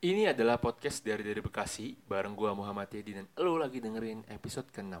Ini adalah podcast dari Bekasi, bareng gua Muhammad Yedi dan lo lagi dengerin episode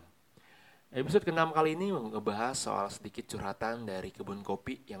ke-6. Episode ke-6 kali ini ngebahas soal sedikit curhatan dari kebun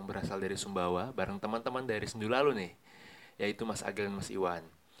kopi yang berasal dari Sumbawa, bareng teman-teman dari Sendu Lalu nih, yaitu Mas Agil dan Mas Iwan.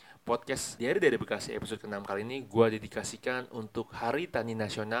 Podcast dari Bekasi episode ke-6 kali ini gua dedikasikan untuk Hari Tani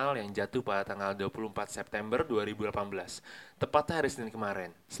Nasional yang jatuh pada tanggal 24 September 2018, tepatnya hari Senin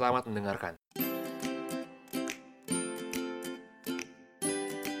kemarin. Selamat mendengarkan.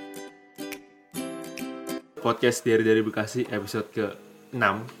 Podcast dari Bekasi episode ke-6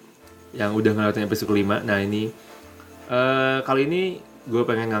 yang udah ngelewatin episode ke-5. Nah ini kali ini gue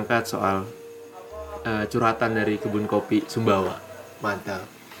pengen ngangkat soal curhatan dari kebun kopi Sumbawa. Mantap.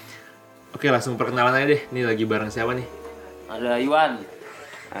 Oke, langsung perkenalan aja deh. Ini lagi bareng siapa nih? Ada Iwan,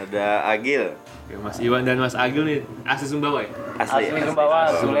 Ada Agil. Oke, Mas Iwan dan Mas Agil nih asli Sumbawa ya? asli Sumbawa,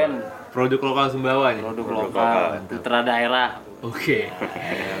 Sulen, Produk lokal Sumbawa nih. produk Produk lokal, lokal. putra daerah. Oke.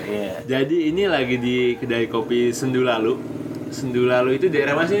 Iya. Jadi ini lagi di kedai kopi Sendu Lalu. Sendu Lalu itu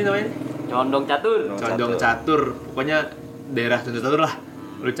daerah mana sih namanya? Condong catur. Condong Catur. Pokoknya daerah Condong Catur lah.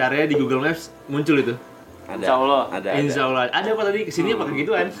 Lu cari di Google Maps muncul itu. Insya Allah. Ada. Insya Allah. Ada apa tadi kesini apa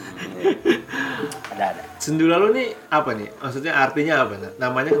kegituan? Ada. Sendu Lalu nih apa nih? Maksudnya artinya apa?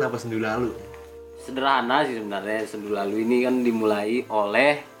 Namanya kenapa Sendu Lalu? Sederhana sih sebenarnya. Sendu Lalu ini kan dimulai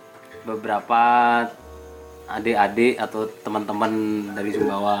oleh beberapa adik-adik atau teman-teman dari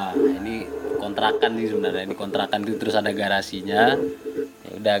Sumbawa. Nah, ini kontrakan sih sebenarnya. Ini kontrakan itu terus ada garasinya. Ya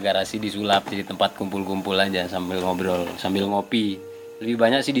udah, garasi disulap jadi tempat kumpul-kumpul aja sambil ngobrol, sambil ngopi. Lebih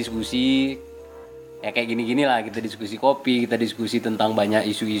banyak sih diskusi. Ya kayak gini-gini lah, kita diskusi kopi, kita diskusi tentang banyak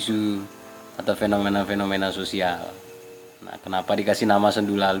isu-isu atau fenomena-fenomena sosial. Nah, kenapa dikasih nama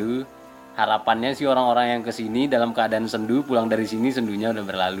Sendu Lalu? Harapannya sih orang-orang yang kesini dalam keadaan sendu, pulang dari sini sendunya udah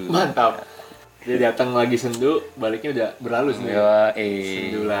berlalu. Mantap. Dia datang lagi sendu, baliknya udah berlalu sih.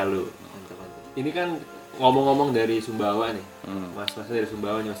 Sendu Lalu. Ini kan ngomong-ngomong dari Sumbawa nih. Mas-masnya dari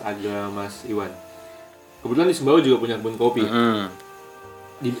Sumbawa nih, Mas Agil, Mas Iwan. Kebetulan di Sumbawa juga punya kebun kopi.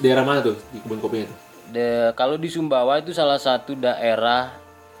 Di daerah mana tuh di kebun kopinya tuh? Kalau di Sumbawa itu salah satu daerah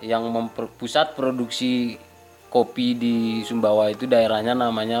yang pusat produksi kopi di Sumbawa itu daerahnya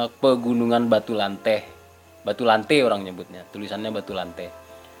namanya Pegunungan Batu Lanteh. Batu Lante orang nyebutnya, tulisannya Batu Lante.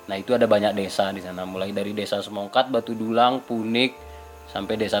 Nah, itu ada banyak desa di sana, mulai dari desa Semongkat, Batu Dulang, Punik,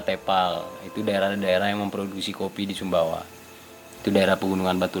 sampai desa Tepal. Itu daerah-daerah yang memproduksi kopi di Sumbawa. Itu daerah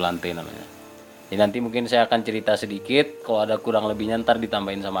Pegunungan Batu Lante namanya. Jadi nanti mungkin saya akan cerita sedikit, kalau ada kurang lebihnya ntar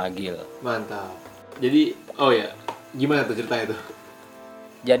ditambahin sama Agil. Mantap. Jadi, oh ya, gimana tuh ceritanya tuh?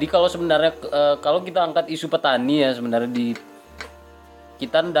 Jadi kalau sebenarnya kalau kita angkat isu petani ya sebenarnya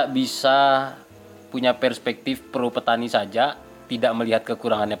kita tidak bisa punya perspektif pro petani saja, tidak melihat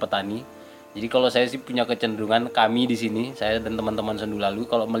kekurangannya petani. Jadi kalau saya sih punya kecenderungan, kami di sini, saya dan teman-teman Sendu Lalu,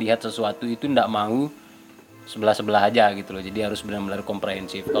 kalau melihat sesuatu itu tidak mau sebelah-sebelah aja gitu loh. Jadi harus benar-benar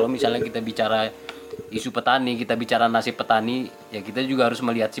komprehensif. Kalau misalnya kita bicara isu petani, kita bicara nasib petani, ya kita juga harus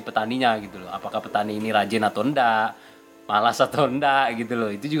melihat si petaninya gitu loh. Apakah petani ini rajin atau enggak, malas atau enggak gitu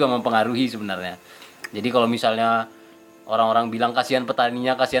loh. Itu juga mempengaruhi sebenarnya. Jadi kalau misalnya orang-orang bilang kasihan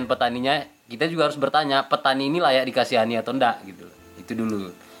petaninya, kita juga harus bertanya, petani ini layak dikasihani atau enggak gitu loh. Itu dulu.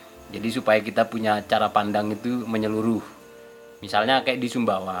 Jadi supaya kita punya cara pandang itu menyeluruh. Misalnya kayak di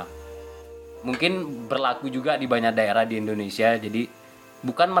Sumbawa. Mungkin berlaku juga di banyak daerah di Indonesia. Jadi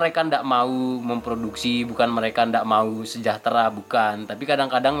bukan mereka ndak mau memproduksi, bukan mereka ndak mau sejahtera, bukan. Tapi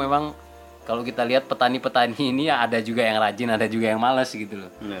kadang-kadang memang kalau kita lihat petani-petani ini ya ada juga yang rajin, ada juga yang malas gitu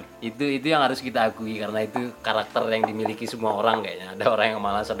loh. Benar. Itu yang harus kita akui karena itu karakter yang dimiliki semua orang kayaknya. Ada orang yang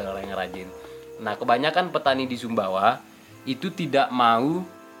malas, ada orang yang rajin. Nah, kebanyakan petani di Sumbawa itu tidak mau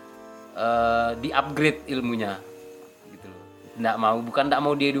di-upgrade ilmunya. Bukan tidak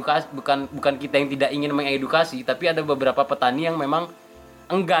mau diedukasi, bukan kita yang tidak ingin mengedukasi, tapi ada beberapa petani yang memang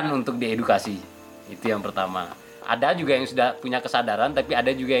enggan untuk diedukasi. Itu yang pertama. Ada juga yang sudah punya kesadaran, tapi ada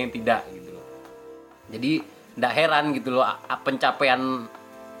juga yang tidak gitu. Jadi tidak heran gitu loh, pencapaian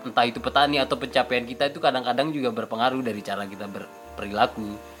entah itu petani atau pencapaian kita itu kadang-kadang juga berpengaruh dari cara kita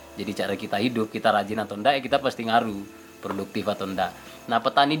berperilaku. Jadi cara kita hidup, kita rajin atau enggak, ya kita pasti ngaruh produktif atau enggak. Nah,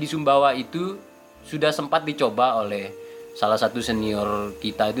 petani di Sumbawa itu sudah sempat dicoba oleh salah satu senior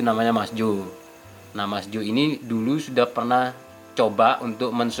kita, itu namanya Mas Jo. Nah, Mas Jo ini dulu sudah pernah coba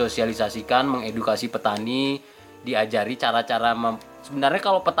untuk mensosialisasikan, mengedukasi petani, diajari cara-cara sebenarnya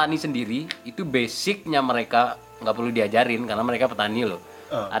kalau petani sendiri itu basicnya mereka nggak perlu diajarin karena mereka petani loh.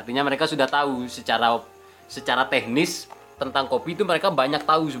 Artinya mereka sudah tahu secara teknis tentang kopi itu mereka banyak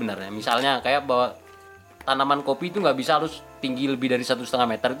tahu sebenarnya. Misalnya kayak bahwa tanaman kopi itu nggak bisa harus tinggi lebih dari 1,5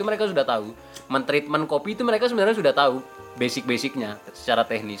 meter, itu mereka sudah tahu. Mentreatment kopi itu mereka sebenarnya sudah tahu. basic-basicnya secara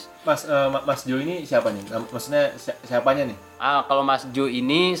teknis. Mas Jo ini siapa nih? Maksudnya siapanya nih? Kalau Mas Jo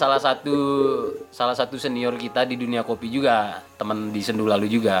ini salah satu senior kita di dunia kopi juga, teman di Sendu lalu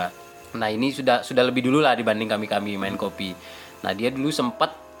juga. Nah ini sudah lebih dulu lah dibanding kami main kopi. Nah dia dulu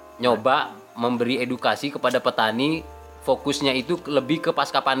sempat nyoba memberi edukasi kepada petani, fokusnya itu lebih ke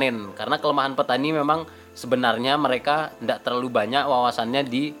pasca panen. Karena kelemahan petani memang sebenarnya mereka tidak terlalu banyak wawasannya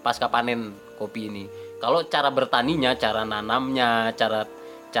di pasca panen kopi ini. Kalau cara bertaninya, cara nanamnya,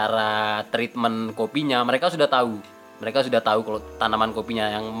 cara treatment kopinya mereka sudah tahu. Mereka sudah tahu kalau tanaman kopinya.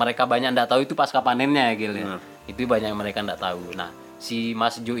 Yang mereka banyak tidak tahu itu pasca panennya gitu ya. Itu banyak yang mereka tidak tahu. Nah, si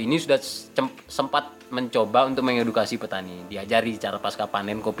Mas Jo ini sudah sempat mencoba untuk mengedukasi petani. Diajari cara pasca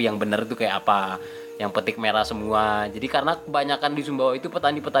panen kopi yang benar itu kayak apa. Yang petik merah semua. Jadi karena kebanyakan di Sumbawa itu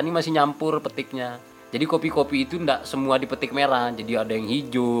petani-petani masih nyampur petiknya. Jadi kopi-kopi itu tidak semua dipetik merah. Jadi ada yang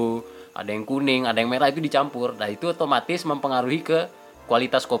hijau, ada yang kuning, ada yang merah, itu dicampur. Nah itu otomatis mempengaruhi ke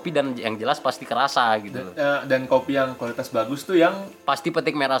kualitas kopi dan yang jelas pasti kerasa gitu loh. Dan kopi yang kualitas bagus tuh yang Pasti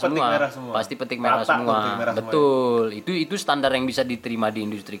petik merah semua. Pasti petik merah semua. Betul. Itu standar yang bisa diterima di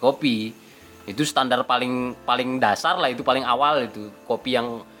industri kopi. Itu standar paling dasar lah, itu paling awal itu. Kopi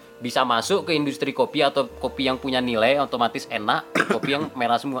yang bisa masuk ke industri kopi atau kopi yang punya nilai otomatis enak, kopi yang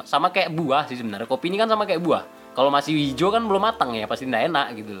merah semua. Sama kayak buah sih sebenarnya. Kopi ini kan sama kayak buah. Kalau masih hijau kan belum matang ya, pasti enggak enak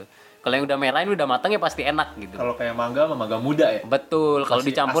gitu loh. Kalau yang udah merah ini udah matang ya pasti enak gitu. Kalau kayak mangga muda ya. Betul. Kalau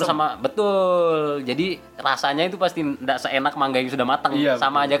dicampur asem. sama betul. Jadi rasanya itu pasti enggak seenak mangga yang sudah matang. Iya,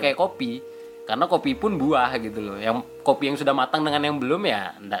 sama betul, aja kayak kopi. Karena kopi pun buah gitu loh. Yang kopi yang sudah matang dengan yang belum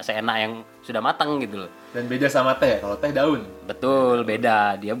ya enggak seenak yang sudah matang gitu loh. Dan beda sama teh ya. Kalau teh daun. Betul,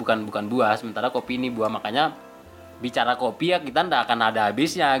 beda. Dia bukan buah. Sementara kopi ini buah. Makanya bicara kopi ya kita nggak akan ada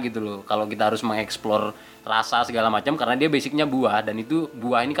habisnya gitu loh. Kalau kita harus mengeksplor rasa segala macam karena dia basicnya buah, dan itu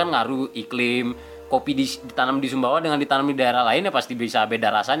buah ini kan ngaruh iklim. Kopi ditanam di Sumbawa dengan ditanam di daerah lain ya pasti bisa beda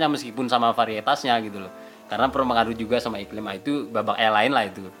rasanya meskipun sama varietasnya gitu loh. Karena berpengaruh juga sama iklim. Itu babak yang lain lah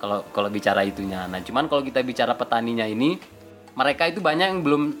itu kalau bicara itunya. Nah, cuman kalau kita bicara petaninya ini, mereka itu banyak yang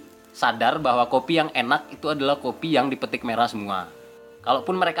belum sadar bahwa kopi yang enak itu adalah kopi yang dipetik merah semua.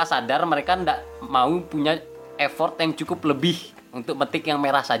 Kalaupun mereka sadar, mereka ndak mau punya effort yang cukup lebih untuk metik yang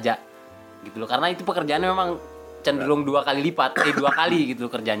merah saja gitu loh. Karena itu pekerjaannya memang cenderung 2 kali lipat, 2 kali gitu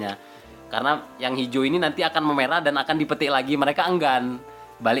loh kerjanya. Karena yang hijau ini nanti akan memerah dan akan dipetik lagi. Mereka enggan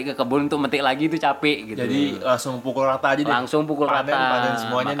balik ke kebun untuk metik lagi, itu capek gitu. Jadi langsung pukul rata aja deh. Langsung pukul rata. Panen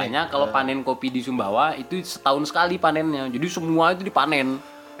semuanya. Makanya kalau panen kopi di Sumbawa itu setahun sekali panennya. Jadi semua itu dipanen.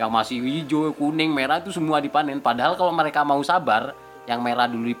 Yang masih hijau, kuning, merah itu semua dipanen. Padahal kalau mereka mau sabar, yang merah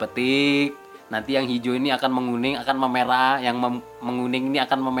dulu dipetik, nanti yang hijau ini akan menguning, akan memerah, yang menguning ini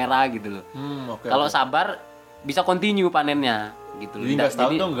akan memerah gitu loh. Kalau sabar bisa continue panennya gitu loh. Jadi nggak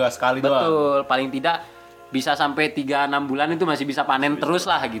setahun tuh nggak sekali doang. Betul, paling tidak bisa sampai 3-6 bulan itu masih bisa panen terus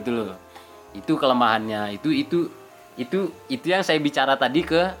lah gitu loh. Itu kelemahannya. Itu yang saya bicara tadi,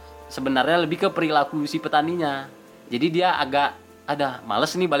 ke sebenarnya lebih ke perilaku si petaninya. Jadi dia agak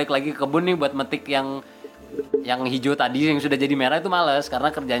males nih balik lagi ke kebun nih buat metik yang hijau tadi yang sudah jadi merah, itu males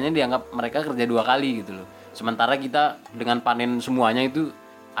karena kerjanya dianggap mereka kerja 2 kali gitu loh. Sementara kita dengan panen semuanya itu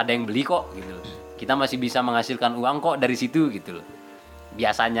ada yang beli kok gitu loh. Kita masih bisa menghasilkan uang kok dari situ gitu loh.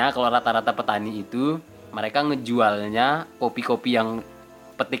 Biasanya kalau rata-rata petani itu mereka ngejualnya kopi-kopi yang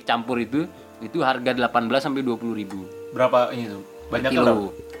petik campur itu harga 18 sampai 20 ribu. Berapa ini tuh? Banyak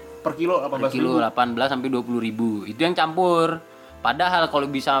kilo. Per kilo 18 per kilo 18 sampai 20 ribu. Itu yang campur. Padahal kalau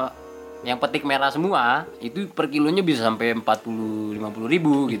bisa yang petik merah semua itu per kilonya bisa sampai 40-50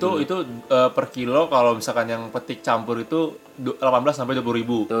 ribu gitu. Itu per kilo kalau misalkan yang petik campur itu 18 sampai 20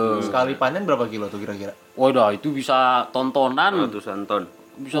 ribu. Sekali panen berapa kilo tuh kira-kira? Waduh, itu bisa tontonan. Ratusan ton.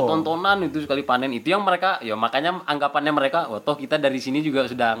 Bisa tontonan itu sekali panen. Itu yang mereka, ya makanya anggapannya mereka, toh kita dari sini juga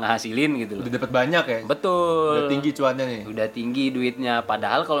sudah ngehasilin gitu loh. Udah dapat banyak ya? Betul. Udah tinggi cuannya nih. Udah tinggi duitnya.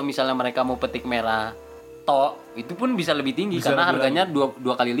 Padahal kalau misalnya mereka mau petik merah itu pun bisa lebih tinggi karena harganya 2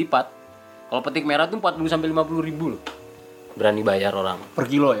 kali lipat. Kalau petik merah tuh 40 sampai 50 ribu loh. Berani bayar orang. Per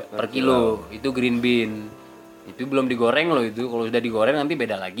kilo ya? Per kilo. Itu green bean. Itu belum digoreng loh itu. Kalau sudah digoreng nanti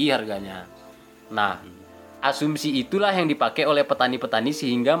beda lagi harganya. Nah, asumsi itulah yang dipakai oleh petani-petani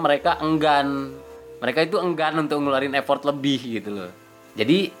sehingga mereka enggan. Mereka itu enggan untuk ngeluarin effort lebih gitu loh.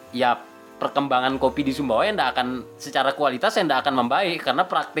 Jadi ya perkembangan kopi di Sumbawa yang nggak akan secara kualitas yang nggak akan membaik karena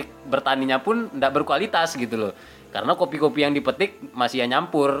praktik bertaninya pun nggak berkualitas gitu loh. Karena kopi-kopi yang dipetik masih ya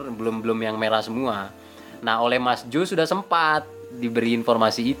nyampur, belum yang merah semua. Nah, oleh Mas Jo sudah sempat diberi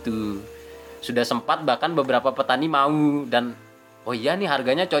informasi itu. Sudah sempat bahkan beberapa petani mau dan oh iya nih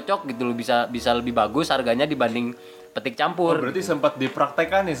harganya cocok gitu loh, bisa lebih bagus harganya dibanding petik Oh, campur. berarti sempat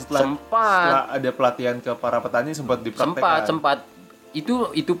dipraktekkan nih setelah ada pelatihan ke para petani sempat dipraktekkan. Sempat.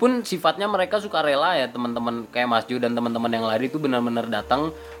 Itu pun sifatnya mereka suka rela ya, teman-teman kayak Mas Jo dan teman-teman yang lain itu benar-benar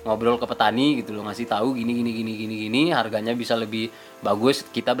datang ngobrol ke petani gitu loh, ngasih tahu gini, harganya bisa lebih bagus,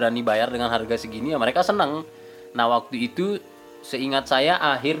 kita berani bayar dengan harga segini ya, mereka senang. Nah, waktu itu seingat saya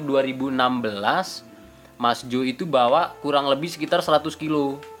akhir 2016 Mas Jo itu bawa kurang lebih sekitar 100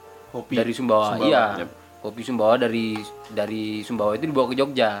 kilo Kopi dari Sumbawa. Iya. Yep. Kopi Sumbawa dari Sumbawa itu dibawa ke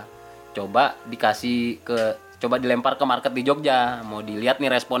Jogja. Coba dilempar ke market di Jogja. Mau dilihat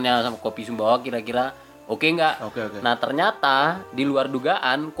nih responnya sama kopi Sumbawa kira-kira oke nggak? Oke. Nah, ternyata di luar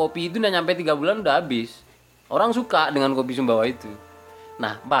dugaan kopi itu udah nyampe 3 bulan udah habis. Orang suka dengan kopi Sumbawa itu.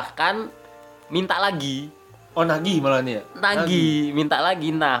 Nah, bahkan minta lagi. Oh, nagih malah nih ya. Minta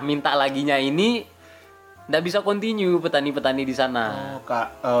lagi. Nah, minta laginya ini nggak bisa continue petani-petani di sana. Oh,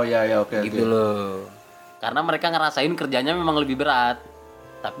 Kak. Oh ya oke. Gitu loh. Karena mereka ngerasain kerjanya memang lebih berat.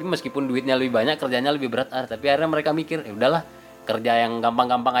 Tapi meskipun duitnya lebih banyak, kerjanya lebih berat. Tapi akhirnya mereka mikir, ya udahlah, kerja yang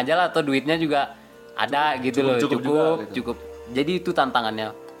gampang-gampang aja lah, atau duitnya juga ada gitu loh, cukup. Jadi itu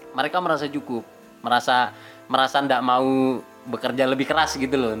tantangannya. Mereka merasa cukup, merasa ndak mau bekerja lebih keras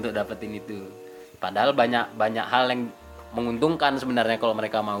gitu loh untuk dapetin itu. Padahal banyak hal yang menguntungkan sebenarnya kalau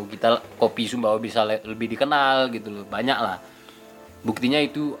mereka mau. Kita kopi Sumbawa bisa lebih dikenal gitu loh, banyak lah. Buktinya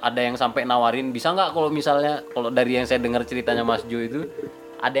itu ada yang sampai nawarin, bisa nggak kalau misalnya, kalau dari yang saya dengar ceritanya Mas Jo itu,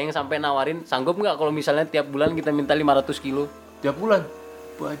 ada yang sampai nawarin, sanggup nggak kalau misalnya tiap bulan kita minta 500 kilo? Tiap bulan?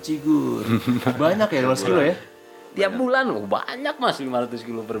 Bajigur. Banyak ya 500 kilo ya? Tiap bulan? Oh, banyak Mas, 500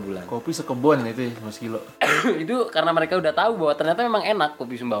 kilo per bulan. Kopi sekebon itu ya, 5 kilo. Itu karena mereka udah tahu bahwa ternyata memang enak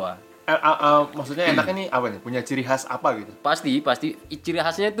kopi Sumbawa. Maksudnya enaknya nih apa nih? Punya ciri khas apa gitu? Pasti. Ciri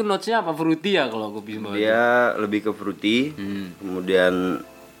khasnya itu notes-nya apa? Fruity ya kalau kopi Sumbawa. Dia lebih ke fruity. Kemudian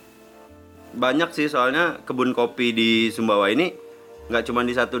banyak sih, soalnya kebun kopi di Sumbawa ini nggak cuma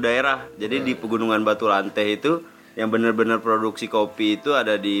di satu daerah. Jadi di Pegunungan Batu Lanteh itu yang benar-benar produksi kopi itu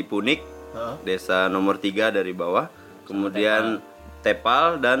ada di Punik, desa nomor 3 dari bawah. Kemudian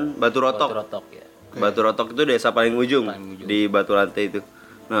Tepal dan Batu Rotok. Ya. Batu Rotok itu desa paling ujung di Batu Lanteh itu.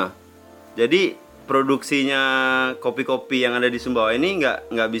 Nah, jadi produksinya kopi-kopi yang ada di Sumbawa ini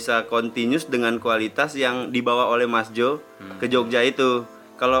nggak bisa continuous dengan kualitas yang dibawa oleh Mas Jo ke Jogja itu.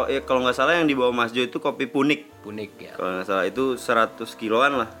 Kalau nggak salah yang dibawa Mas Jo itu kopi Punik ya. Kalau nggak salah itu 100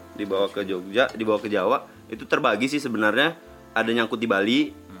 kiloan lah dibawa ke Jogja, dibawa ke Jawa. Itu terbagi sih sebenarnya, ada nyangkut di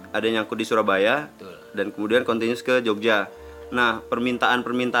Bali, ada nyangkut di Surabaya. Betul. Dan kemudian continuous ke Jogja. Nah,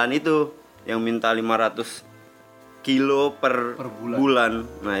 permintaan itu yang minta 500 kilo per bulan.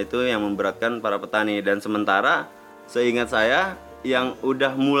 Nah, itu yang memberatkan para petani. Dan sementara seingat saya yang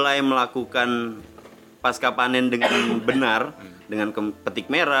udah mulai melakukan pasca panen dengan benar, dengan petik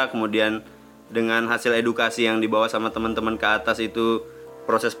merah, kemudian dengan hasil edukasi yang dibawa sama teman-teman ke atas itu,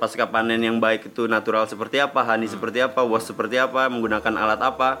 proses pasca panen yang baik itu natural seperti apa, honey seperti apa, wash seperti apa, menggunakan alat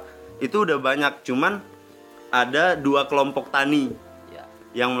apa, itu udah banyak. Cuman ada 2 kelompok tani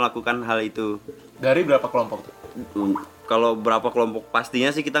yang melakukan hal itu. Dari berapa kelompok tuh? Kalau berapa kelompok pastinya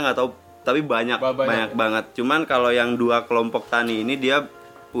sih kita nggak tahu, tapi banyak banget. Cuman kalau yang 2 kelompok tani ini dia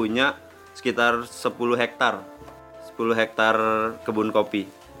punya sekitar 10 hektar kebun kopi.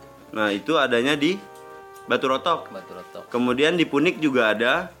 Nah, itu adanya di Batu Rotok. Kemudian di Punik juga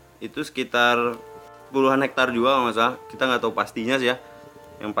ada, itu sekitar puluhan hektar juga kalau nggak salah. Kita nggak tahu pastinya sih ya,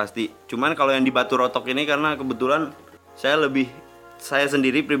 yang pasti. Cuman kalau yang di Batu Rotok ini karena kebetulan saya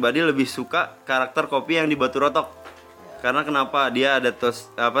sendiri pribadi lebih suka karakter kopi yang di Batu Rotok. Karena kenapa? Dia ada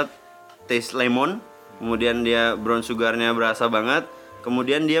taste lemon, kemudian dia brown sugarnya berasa banget,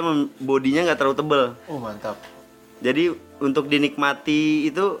 kemudian dia bodinya nggak terlalu tebal. Oh, mantap. Jadi untuk dinikmati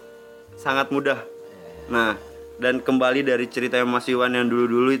itu sangat mudah. Nah, dan kembali dari cerita Mas Iwan yang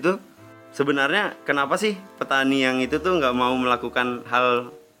dulu-dulu itu, sebenarnya kenapa sih petani yang itu tuh nggak mau melakukan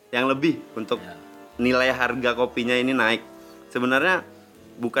hal yang lebih untuk nilai harga kopinya ini naik? Sebenarnya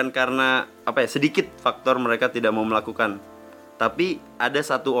bukan karena sedikit faktor mereka tidak mau melakukan, tapi ada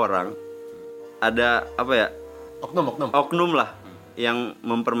satu orang, ada oknum lah yang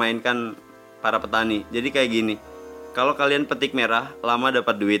mempermainkan para petani. Jadi kayak gini, kalau kalian petik merah lama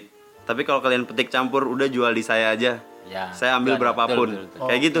dapat duit, tapi kalau kalian petik campur udah jual di saya aja, saya ambil berapapun. Betul.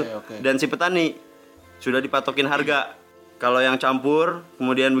 Kayak gitu. Dan si petani sudah dipatokin harga. Kalau yang campur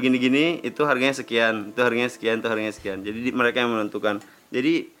kemudian begini-gini, itu harganya sekian, itu harganya sekian, itu harganya sekian. Jadi mereka yang menentukan.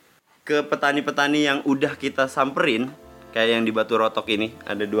 Jadi ke petani-petani yang udah kita samperin, kayak yang di Batu Rotok ini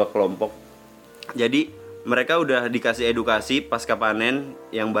ada 2 kelompok. Jadi mereka udah dikasih edukasi pasca panen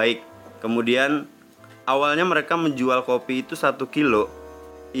yang baik. Kemudian awalnya mereka menjual kopi itu 1 kilo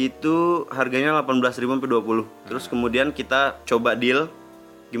itu harganya 18.000 sampai 20. Terus kemudian kita coba deal,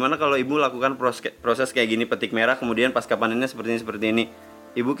 gimana kalau ibu lakukan proses kayak gini, petik merah, kemudian pasca panennya seperti ini.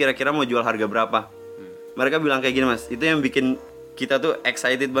 Ibu kira-kira mau jual harga berapa? Mereka bilang kayak gini mas, itu yang bikin kita tuh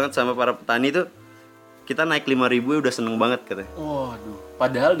excited banget sama para petani tuh. Kita naik 5.000 udah seneng banget katanya. Waduh,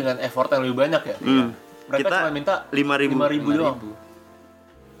 padahal dengan effort yang lebih banyak ya. Mereka Kita cuma minta 5.000 doang.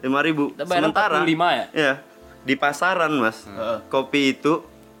 5.000. Kita bayar 45 ya? Ya, di pasaran mas, kopi itu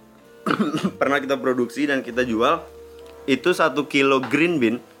pernah kita produksi dan kita jual itu 1 kilo green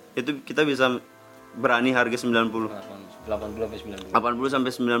bean itu kita bisa berani harga 90. 80 sampai 90. 80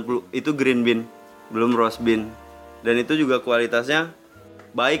 sampai 90 itu green bean, belum roast bean. Dan itu juga kualitasnya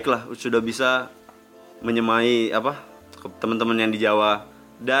baik lah, sudah bisa menyemai teman-teman yang di Jawa.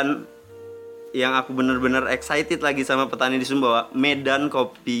 Dan yang aku benar-benar excited lagi sama petani di Sumbawa, medan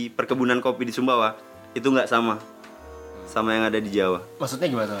kopi, perkebunan kopi di Sumbawa itu nggak sama yang ada di Jawa. Maksudnya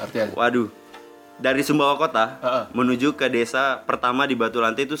gimana artinya? Waduh, dari Sumbawa kota menuju ke desa pertama di Batu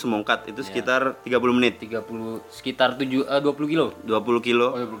Lantai itu Semongkat, itu sekitar 30 menit. 20 kilo. 20 kilo.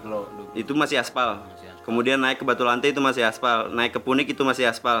 Oh, 20 kilo. Itu masih aspal. Kemudian naik ke Batu Lantai itu masih aspal. Naik ke Punik itu masih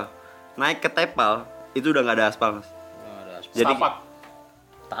aspal. Naik ke Tepal itu udah nggak ada aspal mas. Jadi Setapak.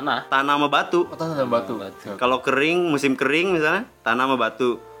 Tanah. sama batu. Oh, tanah dan batu. Kalau kering, musim kering misalnya tanah sama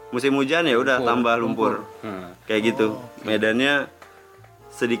batu. Musim hujan ya udah tambah lumpur. Kayak gitu. Medannya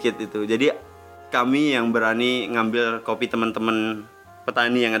sedikit itu. Jadi kami yang berani ngambil kopi teman-teman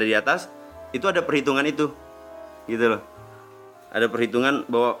petani yang ada di atas itu ada perhitungan itu. Gitu loh. Ada perhitungan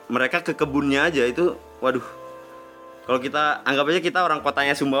bahwa mereka ke kebunnya aja itu, waduh. Kalau kita anggap aja kita orang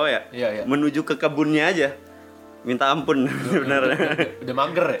kotanya Sumbawa ya, Iya. menuju ke kebunnya aja, minta ampun benar. Udah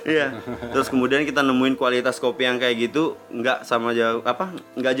mager ya? Iya. Terus kemudian kita nemuin kualitas kopi yang kayak gitu nggak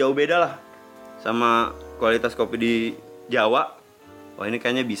jauh beda lah sama kualitas kopi di Jawa. Wah ini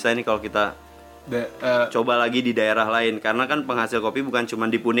kayaknya bisa nih kalau kita coba lagi di daerah lain, karena kan penghasil kopi bukan cuma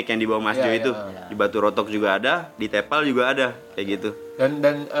di Punik yang di bawah Mas Jo itu, di Batu Rotok juga ada, di Tepal juga ada kayak gitu.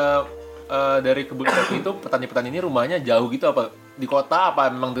 Dan dari kebun kopi itu petani-petani ini rumahnya jauh gitu apa? Di kota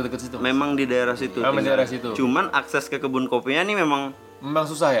apa memang dekat situ? Memang di daerah situ. Memang di daerah situ. Cuman akses ke kebun kopinya nih memang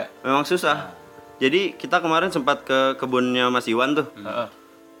susah ya? memang susah. Jadi kita kemarin sempat ke kebunnya Mas Iwan tuh.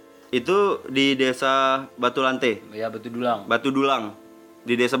 Itu di desa Batu Lantai. Ya, Batu Dulang. Batu Dulang.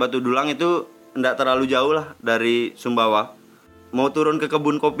 Di desa Batu Dulang itu enggak terlalu jauh lah dari Sumbawa. Mau turun ke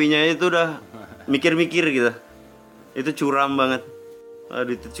kebun kopinya itu udah mikir-mikir gitu. Itu curam banget.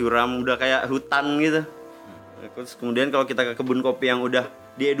 Aduh itu curam, udah kayak hutan gitu. Terus kemudian kalau kita ke kebun kopi yang udah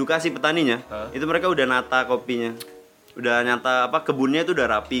diedukasi petaninya, itu mereka udah nata kopinya. Udah nyata kebunnya itu udah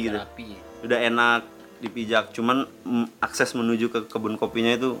rapi gitu. Udah enak dipijak. Cuman akses menuju ke kebun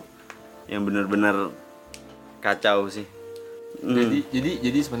kopinya itu yang benar-benar kacau sih.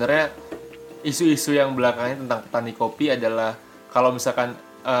 Jadi sebenarnya isu-isu yang belakangan tentang petani kopi adalah kalau misalkan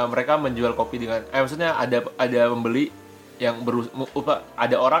mereka menjual kopi dengan maksudnya ada pembeli yang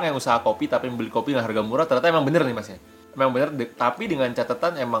ada orang yang usaha kopi tapi membeli kopi dengan harga murah, ternyata emang bener nih mas ya. Emang bener, tapi dengan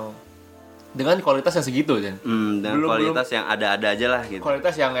catatan emang dengan kualitas yang segitu dan kualitas yang ada-ada aja lah gitu.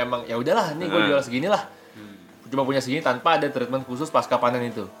 Kualitas yang emang ya udahlah nih gue jual segini lah. Cuma punya segini tanpa ada treatment khusus pasca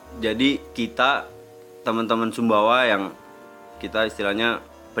panen itu. Jadi kita teman-teman Sumbawa yang kita istilahnya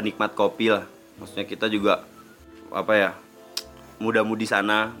penikmat kopi lah. Maksudnya kita juga muda-mudi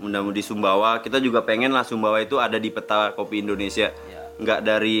sana, muda-mudi Sumbawa. Kita juga pengen lah Sumbawa itu ada di peta kopi Indonesia. Nggak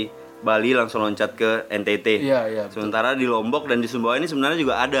dari Bali langsung loncat ke NTT. Iya, Sementara di Lombok dan di Sumbawa ini sebenarnya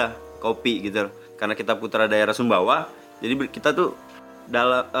juga ada kopi gitu. Karena kita putra daerah Sumbawa, jadi kita tuh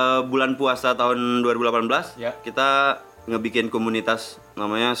dalam bulan puasa tahun 2018 kita ngebikin komunitas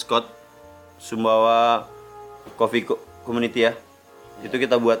namanya Scott Sumbawa Coffee Community ya. Itu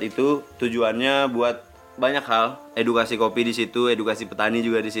kita buat itu tujuannya buat banyak hal, edukasi kopi di situ, edukasi petani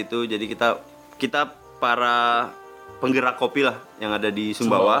juga di situ. Jadi kita para penggerak kopi lah yang ada di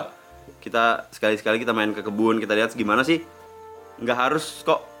Sumbawa. Kita sekali-sekali kita main ke kebun, kita lihat gimana sih. Nggak harus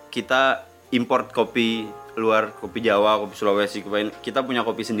kok kita import kopi luar, kopi Jawa, kopi Sulawesi, kita punya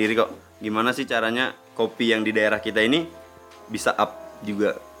kopi sendiri kok. Gimana sih caranya kopi yang di daerah kita ini bisa up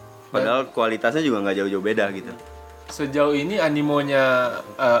juga. Padahal kualitasnya juga nggak jauh-jauh beda gitu. Sejauh ini animonya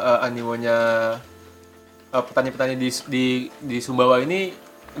petani-petani di Sumbawa ini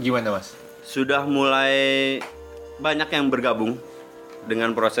gimana mas? Sudah mulai banyak yang bergabung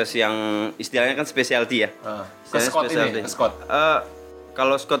dengan proses yang istilahnya kan specialty ya. Ke Scott ini, ke Scott.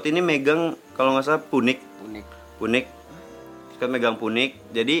 Kalau Scott ini megang kalau nggak salah Punik. Scott megang Punik.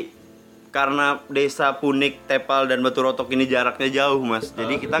 Jadi karena desa Punik, Tepal dan Batu Rotok ini jaraknya jauh mas.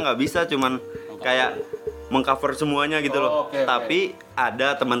 Jadi kita nggak bisa cuman kayak mengcover semuanya gitu loh. oke. Tapi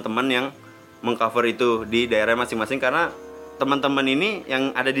ada teman-teman yang mengcover itu di daerah masing-masing, karena teman-teman ini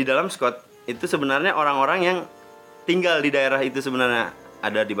yang ada di dalam squad itu sebenarnya orang-orang yang tinggal di daerah itu sebenarnya.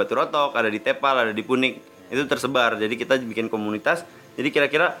 Ada di Batu Rotok, ada di Tepal, ada di Punik. Itu tersebar. Jadi kita bikin komunitas. Jadi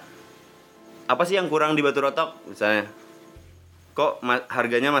kira-kira apa sih yang kurang di Batu Rotok misalnya? Kok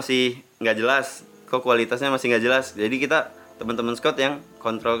harganya masih nggak jelas? Kok kualitasnya masih nggak jelas? Jadi kita teman-teman scout yang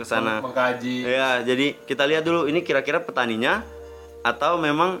kontrol ke sana. Mengkaji. Ya, jadi kita lihat dulu ini kira-kira petaninya atau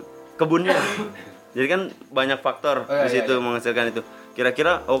memang kebunnya. Jadi kan banyak faktor di situ menghasilkan itu.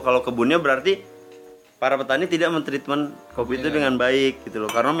 Kira-kira kalau kebunnya berarti para petani tidak mentreatment kopi itu dengan baik gitu loh.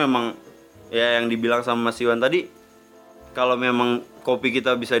 Karena memang ya yang dibilang sama Mas Iwan tadi, kalau memang kopi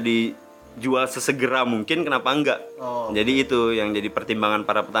kita bisa dijual sesegera mungkin, kenapa enggak? Jadi itu yang jadi pertimbangan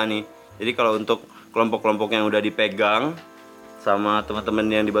para petani. Jadi kalau untuk kelompok-kelompok yang udah dipegang sama teman-teman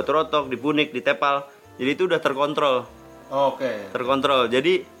yang di Batu Rotok, di Punik, di Tepal, jadi itu udah terkontrol. Terkontrol.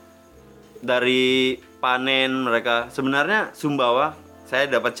 Jadi dari panen mereka, sebenarnya Sumbawa, saya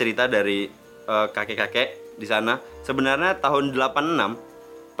dapat cerita dari kakek-kakek di sana. Sebenarnya tahun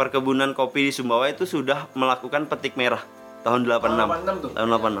 86 perkebunan kopi di Sumbawa itu sudah melakukan petik merah. Tahun 86. Tahun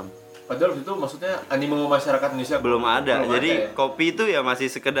 86. Padahal itu maksudnya animo masyarakat Indonesia belum ada. Jadi kopi itu ya masih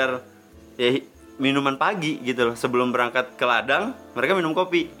sekedar ya minuman pagi gitu loh. Sebelum berangkat ke ladang, mereka minum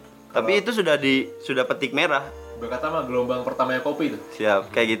kopi. Tapi itu sudah petik merah. Berkata mah gelombang pertamanya kopi itu. Siap,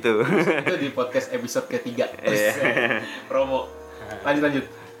 kayak gitu. Itu di podcast episode ketiga. Promo. Lanjut.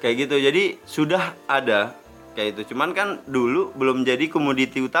 Kayak gitu. Jadi sudah ada kayak itu. Cuman kan dulu belum jadi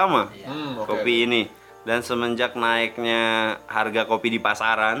komoditi utama kopi ini. Dan semenjak naiknya harga kopi di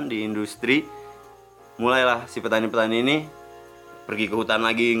pasaran, di industri, mulailah si petani-petani ini pergi ke hutan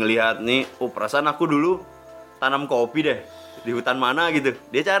lagi ngelihat nih, perasaan aku dulu tanam kopi deh di hutan mana gitu.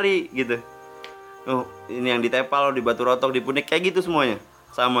 Dia cari gitu. Ini yang di Tepal, di Batu Rotok, di Punik, kayak gitu semuanya.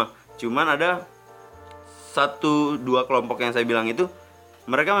 Sama. Cuman ada 1-2 kelompok yang saya bilang itu,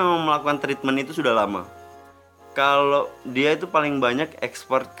 mereka memang melakukan treatment itu sudah lama. Kalau dia itu paling banyak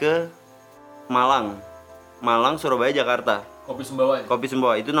ekspor ke Malang, Surabaya, Jakarta. Kopi Sumbawa. Kopi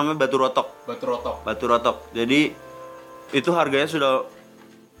Sumbawa itu namanya Batu Rotok. Batu Rotok. Jadi itu harganya sudah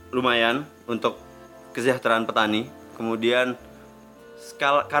lumayan untuk kesejahteraan petani. Kemudian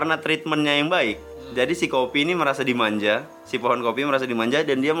karena treatmentnya yang baik, jadi si kopi ini merasa dimanja, si pohon kopi merasa dimanja,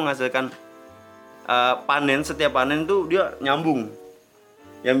 dan dia menghasilkan panen. Setiap panen tuh dia nyambung.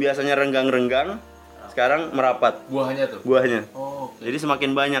 Yang biasanya renggang-renggang, sekarang merapat. Buahnya. Jadi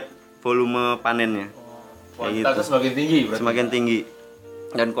semakin banyak volume panennya. Kualitasnya semakin tinggi berarti. Semakin tinggi.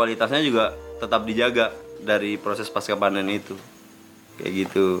 Dan kualitasnya juga tetap dijaga dari proses pasca panen itu. Kayak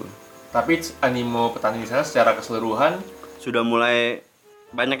gitu. Tapi animo petani di sana secara keseluruhan sudah mulai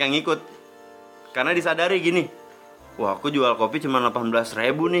banyak yang ikut. Karena disadari gini, wah aku jual kopi cuma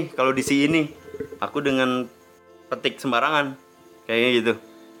 18.000 nih kalau di sini. Aku dengan petik sembarangan. Kayaknya gitu.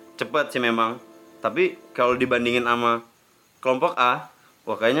 Cepat sih memang. Tapi kalau dibandingin sama kelompok A,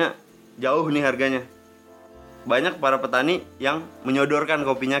 wah kayaknya jauh nih harganya. Banyak para petani yang menyodorkan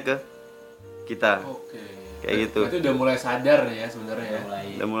kopinya ke kita. Kayak gitu. Itu udah mulai sadar ya sebenarnya.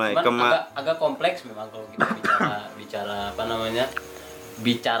 Udah mulai. Agak kompleks memang kalau kita bicara apa namanya?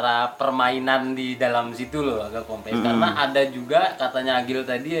 Bicara permainan di dalam situ loh, agak kompleks. Karena ada juga katanya Agil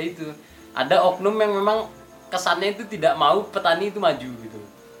tadi ya itu, ada oknum yang memang kesannya itu tidak mau petani itu maju gitu.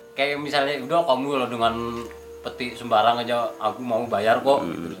 Kayak misalnya udah kamu loh dengan petik sembarang aja aku mau bayar kok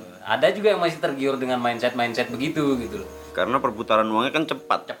gitu. Ada juga yang masih tergiur dengan mindset begitu gitu loh. Karena perputaran uangnya kan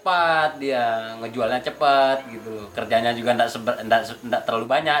cepat dia ngejualnya cepat gitu loh. Kerjanya juga enggak terlalu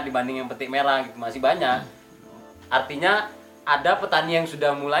banyak dibanding yang petik merah gitu, masih banyak. Artinya ada petani yang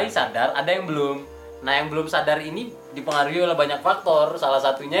sudah mulai sadar, ada yang belum. Nah yang belum sadar ini dipengaruhi oleh banyak faktor. Salah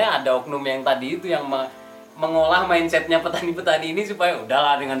satunya ada oknum yang tadi itu yang mengolah mindsetnya petani-petani ini supaya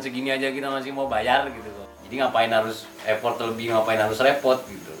udahlah dengan segini aja kita masih mau bayar gitu loh. Jadi ngapain harus effort lebih, ngapain harus repot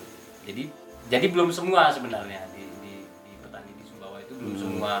gitu. Jadi belum semua sebenarnya di petani di Sumbawa itu belum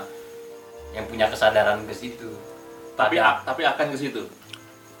semua yang punya kesadaran ke situ. Tapi akan ke situ.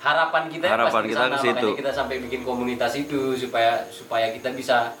 Harapan kita pasti kita ke situ. Makanya kita sampai bikin komunitas itu supaya kita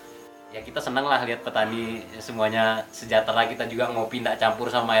bisa, ya kita senang lah lihat petani semuanya sejahtera, kita juga ngopi nggak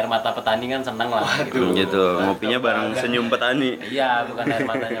campur sama air mata petani kan senang lah gitu. Ngopinya bareng senyum petani. Iya, bukan air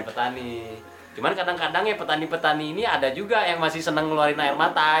matanya petani. Cuman kadang-kadang ya petani-petani ini ada juga yang masih senang ngeluarin air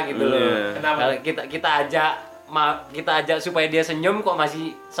mata gitu loh. Kenapa? Kita ajak supaya dia senyum kok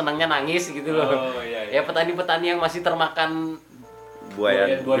masih senangnya nangis gitu loh. Ya petani-petani yang masih termakan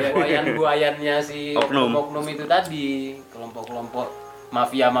buayannya si oknum itu tadi, kelompok-kelompok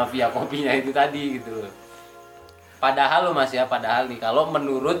mafia kopinya itu tadi gitu loh. Padahal loh Mas ya, padahal nih kalau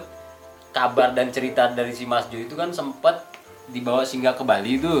menurut kabar dan cerita dari si Mas Jo itu kan sempat dibawa singgah ke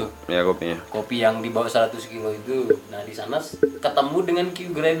Bali tuh. Ya kopinya. Kopi yang dibawa 100 kilo itu. Nah, di sana ketemu dengan Q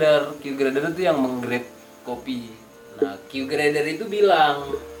Grader. Q Grader itu yang menggrade kopi. Nah, Q Grader itu bilang,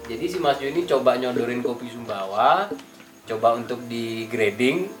 jadi si Mas Jo ini coba nyodorin kopi Sumbawa, coba untuk di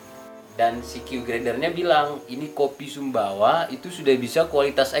grading, dan si Q Gradernya bilang, ini kopi Sumbawa itu sudah bisa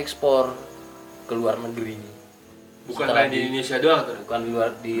kualitas ekspor ke luar negeri. Bukan Setelah kayak di Indonesia doang tuh. Bukan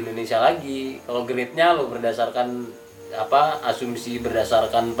di Indonesia lagi. Kalau grade-nya lo berdasarkan asumsi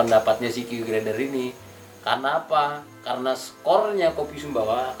berdasarkan pendapatnya si Q Grader ini. Karena apa? Karena skornya kopi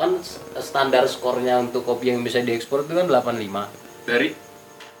Sumbawa kan standar skornya untuk kopi yang bisa diekspor itu kan 85. Dari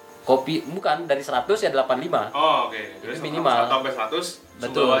Kopi bukan dari 100 ya 85. Oh, oke. Jadi Itu minimal. 1 sampai 100.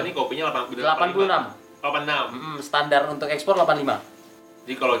 Betul. Sumbawa ini kopinya 86. 86. Standar untuk ekspor 85.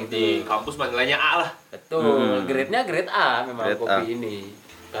 Jadi kalau di kampus mah nilainya A lah. Betul. Grade-nya grade A memang Grade kopi A. ini.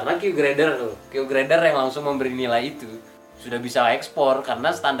 Karena Q Grader tuh. Q Grader yang langsung memberi nilai itu sudah bisa ekspor karena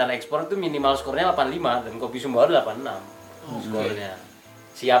standar ekspor itu minimal skornya 85 dan kopi Sumbawa 86 skornya.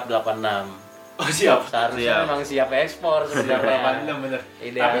 Siap 86. Oh, siap. Seharusnya memang siap ekspor sebenarnya. 86 bener.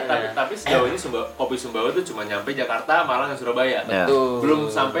 Idealnya. Tapi sejauh ini kopi Sumbawa itu cuma nyampe Jakarta, Malang, dan Surabaya. Ya. Betul. Belum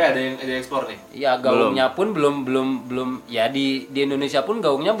sampai ada yang ekspor nih. Iya, gaungnya pun belum ya di Indonesia pun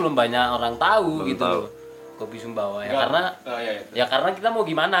gaungnya belum banyak orang tahu gitu tahu. loh. Kopi Sumbawa ya Enggak. karena Oh, iya. ya karena kita mau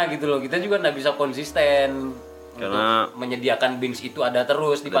gimana gitu loh. Kita juga nggak bisa konsisten Karena- untuk menyediakan beans itu ada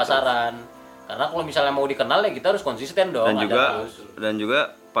terus di pasaran. Karena kalau misalnya mau dikenal ya kita harus konsisten dong. Dan ada juga terus.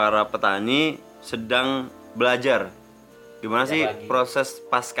 para petani sedang belajar gimana sih lagi. proses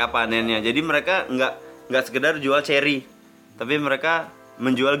pasca panennya. Jadi mereka nggak sekedar jual cherry, tapi mereka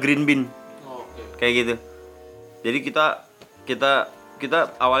menjual green bean Oh, oke. kayak gitu. Jadi kita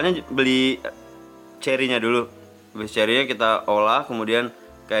awalnya beli cherry-nya dulu. Habis cherry-nya kita olah, kemudian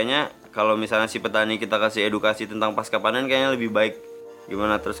kayaknya kalau misalnya si petani kita kasih edukasi tentang pasca panen kayaknya lebih baik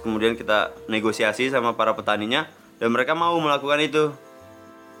gimana. Terus kemudian kita negosiasi sama para petaninya dan mereka mau melakukan itu.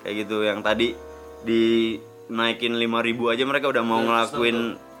 Kayak gitu, yang tadi dinaikin 5.000 aja mereka udah mau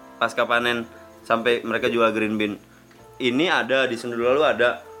ngelakuin pasca panen sampai mereka jual green bean. Ini ada di Sendulalu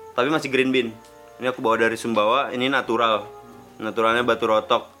ada, tapi masih green bean. Ini aku bawa dari Sumbawa, ini natural. Naturalnya batu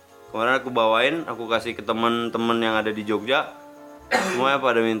rotok. Kemarin aku bawain, aku kasih ke teman-teman yang ada di Jogja. Semuanya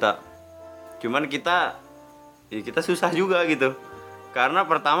pada minta. Cuman kita susah juga gitu. Karena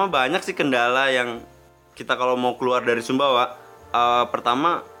pertama banyak sih kendala yang kita kalau mau keluar dari Sumbawa.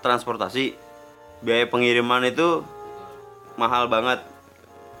 Pertama transportasi, biaya pengiriman itu mahal banget.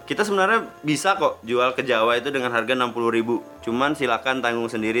 Kita sebenarnya bisa kok jual ke Jawa itu dengan harga 60.000. Cuman silakan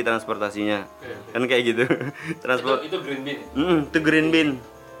tanggung sendiri transportasinya. Oke. Kan kayak gitu. Transport Itu green bean. itu green bean.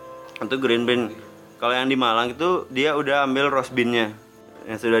 Itu green bean. Kalau yang di Malang itu dia udah ambil roast bean-nya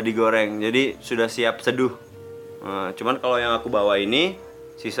yang sudah digoreng. Jadi sudah siap seduh. Nah, cuman kalau yang aku bawa ini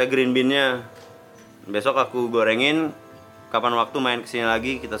sisa green bean-nya. Besok aku gorengin. Kapan waktu main kesini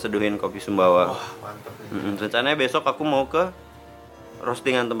lagi kita seduhin kopi Sumbawa. Wah, mantap nih. Rencananya besok aku mau ke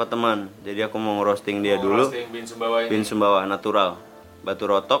roastingan tempat teman. Jadi aku mau roasting dia dulu. Roasting bean Sumbawa ini. Bean Sumbawa natural,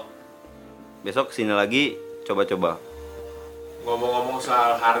 batu rotok. Besok kesini lagi coba-coba. Ngomong-ngomong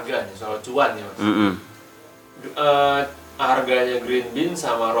soal harga nih, soal cuan nih, Mas. Harganya green bean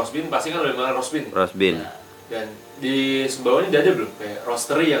sama roast bean pasti kan lebih mahal roast bean. Roast bean. Dan di Sumbawa ini udah ada belum kayak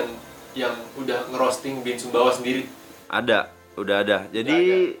roastery yang udah ngerosting bean Sumbawa sendiri? Ada, udah ada.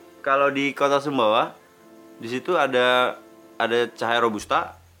 Jadi kalau di Kota Sumbawa, di situ ada Cahaya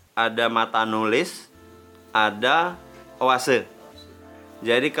Robusta, ada Mata Nulis, ada Oase.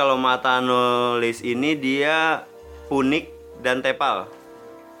 Jadi kalau Mata Nulis ini dia punik dan tepal.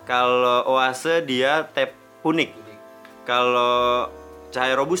 Kalau Oase dia punik. Kalau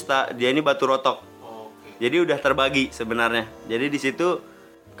Cahaya Robusta dia ini batu rotok. Oke. Jadi udah terbagi sebenarnya. Jadi di situ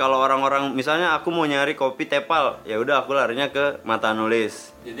kalau orang-orang misalnya aku mau nyari kopi tepal, ya udah aku larinya ke Mata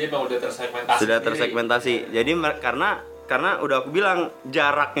Nulis. Jadi emang udah tersegmentasi. Sudah sendiri. tersegmentasi. Jadi karena udah aku bilang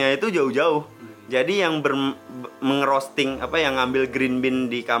jaraknya itu jauh-jauh. Jadi yang mengerosting yang ngambil green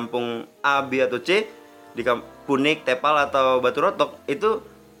bean di kampung A, B atau C, di Punik, Tepal atau Batu Rotok itu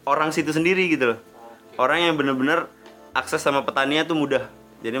orang situ sendiri gitu loh. Orang yang bener-bener akses sama petaninya tuh mudah.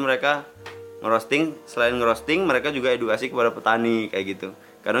 Jadi mereka ngerosting, selain ngerosting mereka juga edukasi kepada petani kayak gitu.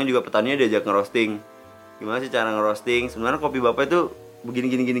 Kadang juga petaninya diajak ngerosting. Gimana sih cara ngerosting? Sebenarnya kopi Bapak itu begini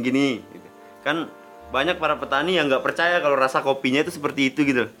gitu. Kan banyak para petani yang nggak percaya kalau rasa kopinya itu seperti itu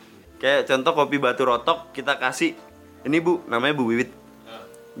gitu. Kayak contoh kopi Batu Rotok kita kasih, ini Bu, namanya Bu Wiwit.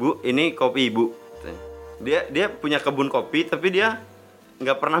 Bu, ini kopi Ibu. Dia punya kebun kopi tapi dia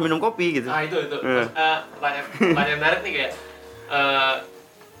nggak pernah minum kopi gitu. itu. Terus, pertanyaan menarik nih kayak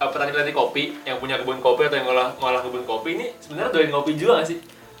petani-petani kopi yang punya kebun kopi atau yang ngolah kebun kopi ini sebenarnya doain ngopi juga nggak sih?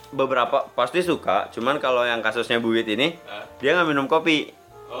 Beberapa pasti suka, cuman kalau yang kasusnya Buit ini dia nggak minum kopi.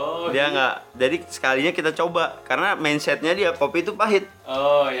 Oh, Dia nggak, jadi sekalinya kita coba karena mindsetnya dia kopi itu pahit.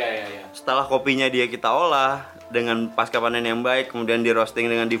 Oh iya. Setelah kopinya dia kita olah dengan pasca panen yang baik, kemudian di roasting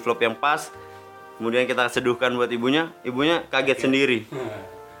dengan develop yang pas, kemudian kita seduhkan buat ibunya kaget sendiri.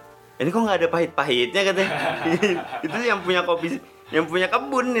 Ini kok nggak ada pahit-pahitnya katanya. Itu yang punya kopi, yang punya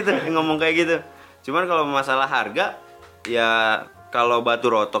kebun itu yang ngomong kayak gitu. Cuman kalau masalah harga, ya kalau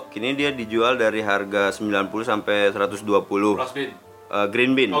batu rotok ini dia dijual dari harga 90 sampai 120. Roast bean.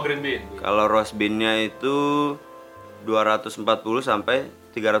 Green bean. Oh, green bean. Kalau roast bean-nya itu 240 sampai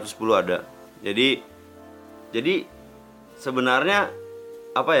 310 ada. Jadi sebenarnya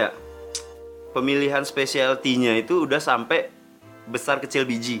apa ya? Pemilihan specialty-nya itu udah sampai besar kecil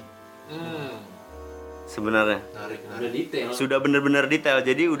biji. Sebenarnya. Udah detail. Sudah bener-bener detail.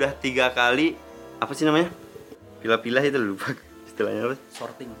 Jadi udah 3 kali apa sih namanya? Pilah-pilah itu lupa istilahnya apa?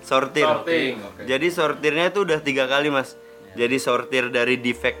 Sortir. Oke. Jadi sortirnya itu udah 3 kali, Mas. Jadi sortir dari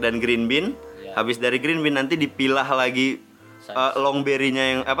defect dan green bean. Habis dari green bean nanti dipilah lagi long berry-nya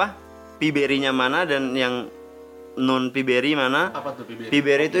yang apa? Pea berry-nya mana dan yang non pea berry mana? Apa tuh PBR? Pea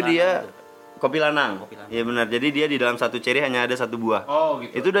berry itu dia kopi lanang. Iya benar. Jadi dia di dalam satu ceri hanya ada 1 buah. Oh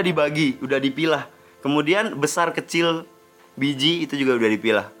gitu. Itu udah dibagi, udah dipilah. Kemudian besar kecil biji itu juga udah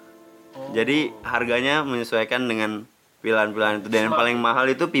dipilah. Jadi harganya menyesuaikan dengan pilihan-pilihan itu. Dan yang paling mahal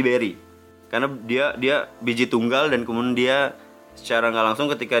itu pea berry. Karena dia biji tunggal dan kemudian dia secara nggak langsung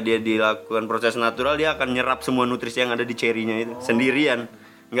ketika dia dilakukan proses natural dia akan nyerap semua nutrisi yang ada di cerinya itu sendirian,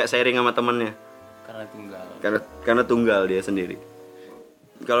 nggak sharing sama temennya. Karena tunggal. Karena tunggal dia sendiri.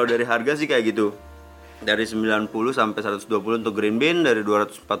 Kalau dari harga sih kayak gitu. Dari 90 sampai 120 untuk green bean, dari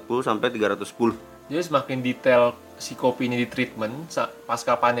 240 sampai 310. Jadi semakin detail si kopi ini di treatment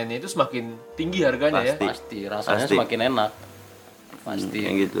pasca panennya itu semakin tinggi harganya ya. Pasti rasanya semakin enak. Pasti.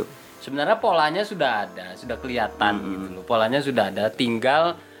 Kayak gitu. Sebenarnya polanya sudah ada, sudah kelihatan gitu loh. Polanya sudah ada,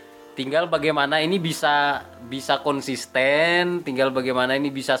 tinggal bagaimana ini bisa konsisten, tinggal bagaimana ini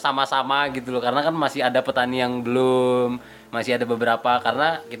bisa sama-sama gitu loh. Karena kan masih ada petani yang belum, masih ada beberapa,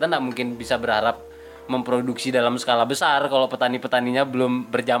 karena kita nggak mungkin bisa berharap memproduksi dalam skala besar kalau petani-petaninya belum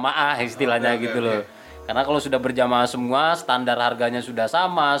berjamaah istilahnya gitu loh. Karena kalau sudah berjamaah semua, standar harganya sudah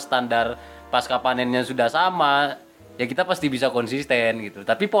sama, standar pasca panennya sudah sama, ya kita pasti bisa konsisten gitu.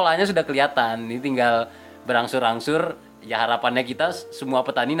 Tapi polanya sudah kelihatan, ini tinggal berangsur-angsur. Ya harapannya kita semua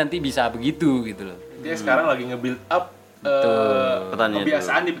petani nanti bisa begitu gitu loh. Dia sekarang lagi nge-build up Petani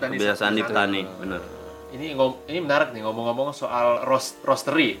kebiasaan di petani. Kebiasaan di petani, benar. Ini menarik nih ngomong-ngomong soal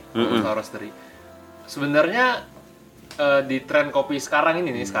roastery. Soal roastery. Sebenarnya di tren kopi sekarang ini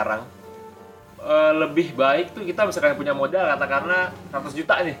nih sekarang lebih baik tuh kita misalkan punya modal katakanlah 100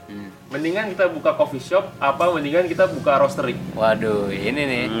 juta nih. Mendingan kita buka coffee shop apa mendingan kita buka roastery? Waduh, ini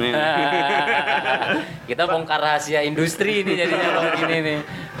nih. Kita bongkar rahasia industri ini jadinya kalau gini nih.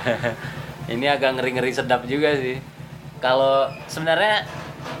 Ini agak ngeri-ngeri sedap juga sih. Kalau sebenarnya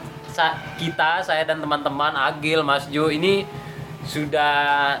saya dan teman-teman Agil, Mas Jo ini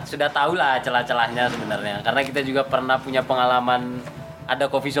sudah tahu lah celah-celahnya sebenarnya. Karena kita juga pernah punya pengalaman ada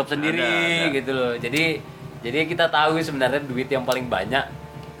coffee shop sendiri ada. Gitu loh. Jadi kita tahu sebenarnya duit yang paling banyak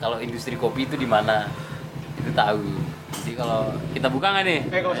kalau industri kopi itu di mana. Itu tahu. Jadi kalau kita buka nggak nih?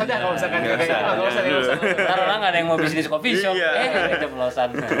 Nggak usah deh, kalau misalkan kayak gitu nggak usah. Ntar orang nggak ada yang mau bisnis coffee shop. Keceplosan.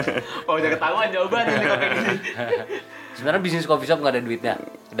 Oh udah ketahuan jawabannya nih kok kayak gini. Sebenarnya bisnis coffee shop nggak ada duitnya.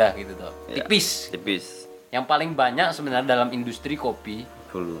 Udah gitu tuh. Tipis. Yang paling banyak sebenarnya dalam industri kopi,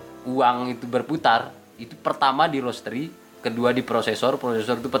 uang itu berputar itu pertama di roastery, kedua di prosesor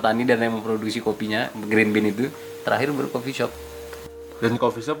itu petani dan yang memproduksi kopinya, green bean itu, terakhir baru coffee shop. Dan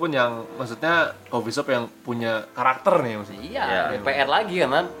coffee shop pun yang maksudnya coffee shop yang punya karakter nih maksudnya. Iya, PR lagi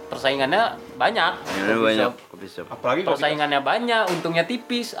karena persaingannya banyak. Coffee shop. Apalagi persaingannya banyak, untungnya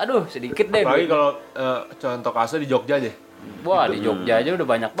tipis. Aduh, sedikit deh. Apalagi kalau contoh kasus di Jogja aja. Wah, di Jogja aja udah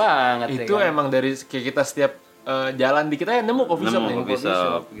banyak banget. Itu ya, kan? Emang dari kita setiap jalan di kita ya nemu coffee shop nih. Coffee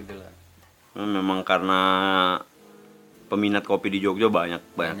shop gitu lah. Memang karena peminat kopi di Jogja banyak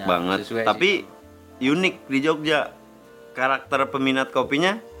banget. Tapi unik di Jogja. Karakter peminat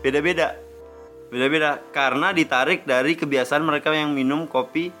kopinya beda-beda karena ditarik dari kebiasaan mereka yang minum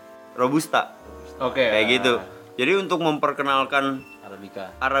kopi robusta. Oke. Kayak gitu. Jadi untuk memperkenalkan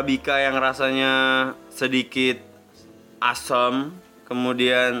Arabica yang rasanya sedikit asam,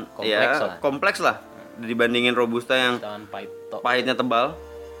 kemudian kompleks lah dibandingin robusta yang pahitnya tebal.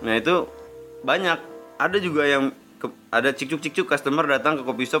 Nah itu banyak. Ada juga yang ada cicuk-cicuk customer datang ke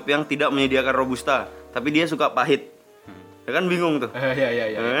kopi shop yang tidak menyediakan robusta, tapi dia suka pahit. Ya kan bingung tuh.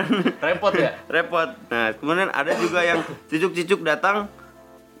 Iya. Repot ya? Repot. Nah, kemudian ada juga yang cicuk-cicuk datang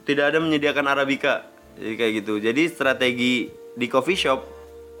tidak ada menyediakan arabica. Jadi kayak gitu. Jadi strategi di coffee shop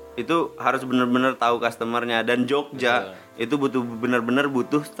itu harus benar-benar tahu customernya, dan Jogja itu benar-benar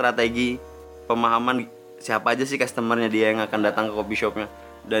butuh strategi pemahaman siapa aja sih customernya dia yang akan datang ke coffee shopnya,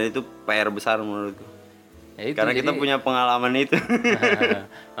 dan itu PR besar menurutku. Ya itu, Karena kita punya pengalaman itu.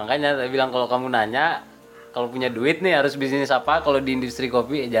 Makanya saya bilang kalau kamu nanya kalau punya duit nih harus bisnis apa, kalau di industri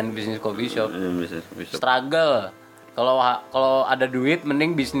kopi jangan bisnis coffee shop. Struggle. Kalau ada duit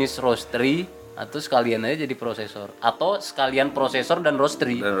mending bisnis roastery atau sekalian aja jadi prosesor, atau sekalian prosesor dan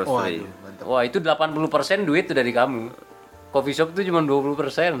roastery. Waduh, Wah, itu 80% duit tuh dari kamu. Coffee shop itu cuma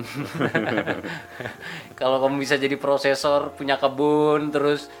 20%. Kalau kamu bisa jadi prosesor, punya kebun,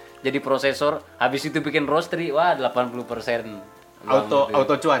 terus jadi prosesor, habis itu bikin roastery, wah 80%. Auto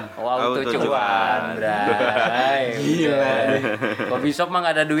cuan. Auto cuan. Bray. Gila. Coffee shop mah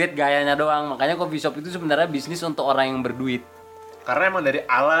nggak ada duit, gayanya doang. Makanya coffee shop itu sebenarnya bisnis untuk orang yang berduit. Karena emang dari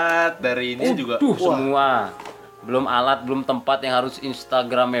alat, dari ini juga. Semua. Belum alat, belum tempat yang harus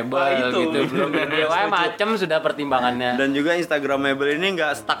instagramable gitu. Belum ini, wah macam sudah pertimbangannya. Dan juga Instagramable ini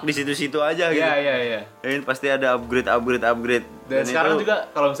nggak stuck di situ-situ aja gitu. Iya. Ini pasti ada upgrade. Dan sekarang juga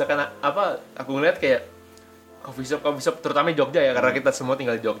kalau misalkan aku ngeliat kayak coffee shop terutama di Jogja ya, karena kita semua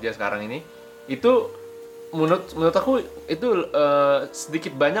tinggal di Jogja sekarang ini, itu menurut aku itu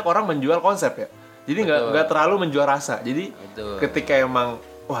sedikit banyak orang menjual konsep ya. Jadi nggak terlalu menjual rasa. Jadi ketika emang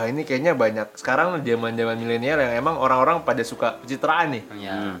wah ini kayaknya banyak sekarang zaman milenial yang emang orang-orang pada suka pencitraan nih,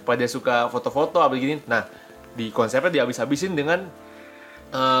 pada suka foto-foto apa gini. Nah di konsepnya dihabis-habisin dengan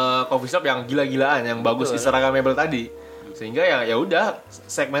coffee shop yang gila-gilaan, yang bagus instagramable tadi, sehingga ya udah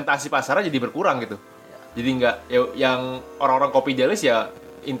segmentasi pasarnya jadi berkurang gitu. Jadi nggak yang orang-orang kopi jealous ya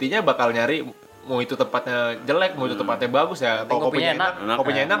intinya bakal nyari mau itu tempatnya jelek, mau itu tempatnya bagus ya. Kalau kopinya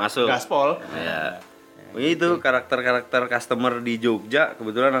enak, masuk. Gaspol. Ya. Itu karakter customer di Jogja,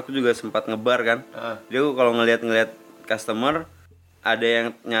 kebetulan aku juga sempat ngebar kan. Jadi aku kalau ngelihat customer, ada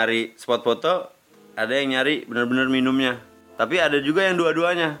yang nyari spot foto, ada yang nyari benar-benar minumnya. Tapi ada juga yang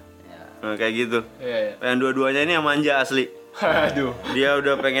dua-duanya. Nah, kayak gitu. Yang dua-duanya ini yang manja asli. Aduh. Dia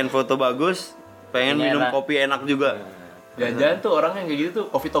udah pengen foto bagus, pengen minum kopi enak juga. Jangan-jangan tuh orang yang kayak gitu tuh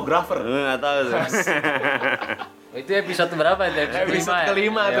coffeetographer. Nggak tahu tuh. Itu episode berapa itu? Episode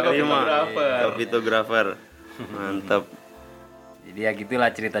kelima tuh Coffeetographer. Mantap. Jadi ya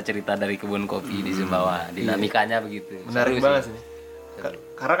gitulah cerita-cerita dari kebun kopi di Sumbawa. Dinamikanya begitu. Menarik banget sih.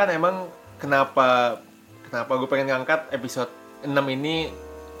 Karena kan emang kenapa gue pengen ngangkat episode 6 ini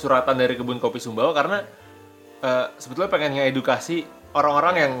curhatan dari kebun kopi Sumbawa, karena sebetulnya pengen ngedukasi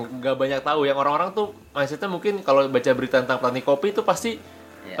orang-orang yang nggak banyak tahu, yang orang-orang tuh mindsetnya mungkin kalau baca berita tentang petani kopi itu pasti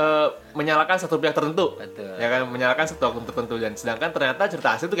menyalahkan satu pihak tertentu. Betul. Ya kan, menyalahkan satu akun tertentu, dan sedangkan ternyata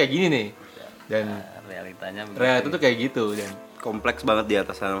cerita asli tuh kayak gini nih. Dan realitanya realita tuh kayak gitu, dan Kompleks banget di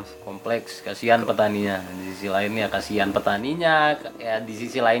atas sana, Mas. kompleks, kasihan petaninya. Di sisi lain ya kasihan petaninya, ya di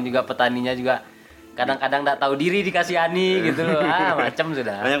sisi lain juga petaninya juga kadang-kadang nggak tahu diri dikasihani gitu loh. Macam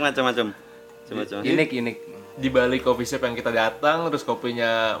sudah. Banyak macam-macam. Unik. di balik coffee shop yang kita datang, terus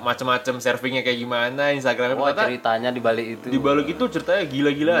kopinya macam-macam, servingnya kayak gimana, Instagramnya Wah, ternyata ceritanya di balik itu. di balik itu ceritanya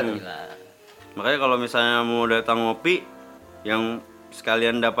gila-gilaan. Gila. Makanya kalau misalnya mau datang ngopi yang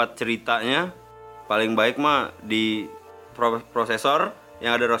sekalian dapat ceritanya, paling baik mah di prosesor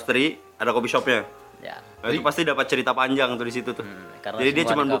yang ada roastery, ada coffee shopnya. Ya. Nah, itu pasti dapat cerita panjang tuh di situ tuh. Karena Jadi dia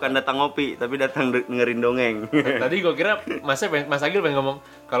semua cuma di bukan datang ngopi, tapi datang dengerin dongeng. Tadi gue kira Mas Agil pengen ngomong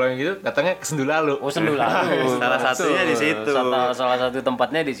kalau yang gitu datangnya ke Sendu Lalu. Oh, Sendu Lalu. Salah satunya di situ. Salah satu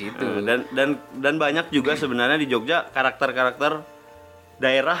tempatnya di situ. Dan banyak juga sebenarnya di Jogja karakter-karakter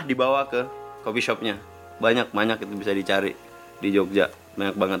daerah dibawa ke coffee shopnya. Banyak itu bisa dicari di Jogja,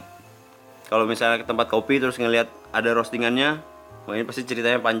 banyak banget. Kalau misalnya ke tempat kopi terus ngelihat ada roastingannya, wah ini pasti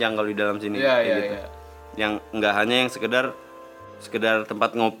ceritanya panjang kalau di dalam sini. Iya. Yang nggak hanya yang sekedar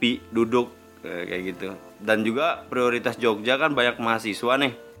tempat ngopi, duduk kayak gitu. Dan juga prioritas Jogja kan banyak mahasiswa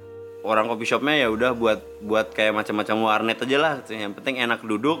nih. Orang coffee shopnya ya udah buat kayak macam-macam warnet aja lah. Yang penting enak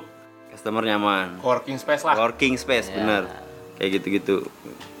duduk, customer nyaman. Coworking space lah. Coworking space, bener. Kayak gitu-gitu.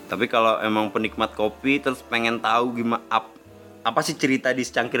 Tapi kalau emang penikmat kopi terus pengen tahu gimana apa sih cerita di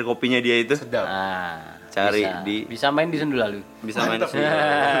secangkir kopinya dia itu? Sedap. Cari bisa main di Sendu Lalu. Bisa main di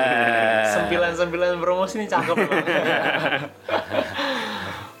Sembilan promosi ini cakep.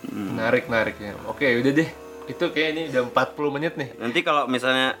 Menarik ya. Oke, udah deh. Itu kayak ini udah 40 menit nih. Nanti kalau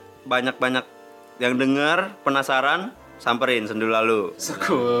misalnya banyak-banyak yang dengar penasaran, samperin Sendu Lalu.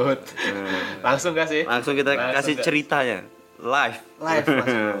 Sekut. Langsung gak sih? Langsung kita kasih gak? ceritanya live. Live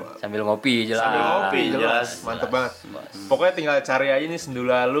langsung. Sambil ngopi jelas. Sambil ngopi jelas. Mantep banget. Pokoknya tinggal cari aja nih Sendu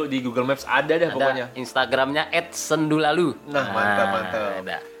Lalu di Google Maps ada dah pokoknya. Ada Instagramnya @sendulalu. Nah, mantap.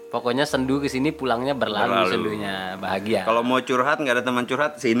 Ada. Pokoknya sendu kesini pulangnya berlalu sendunya bahagia. Kalau mau curhat nggak ada teman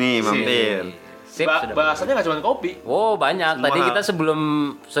curhat sini mampir. Sip, sudah. Bahasanya nggak cuma kopi. Oh banyak. Semua Tadi hal. kita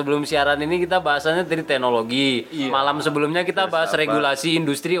sebelum siaran ini kita bahasannya dari teknologi. Iya. Malam sebelumnya kita bahas regulasi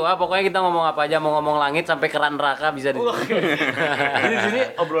industri. Wah pokoknya kita ngomong apa aja, mau ngomong langit sampai keran neraka bisa. Jadi di sini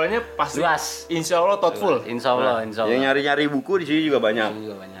obrolannya pasti Luas. Insya Allah thoughtful. Insya Allah. Yang nyari-nyari buku di sini juga banyak.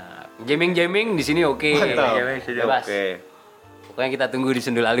 Juga banyak. Jamming di sini oke. Mantap. Bebas. Oke. Pokoknya kita tunggu di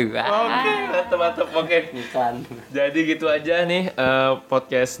Sendu Lalu. Oke, mantap. Oke. Bukan. Jadi gitu aja nih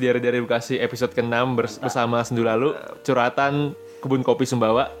podcast dari Bekasi episode ke-6 bersama Sendu Lalu, curhatan kebun kopi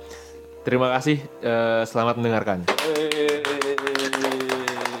Sumbawa. Terima kasih, selamat mendengarkan.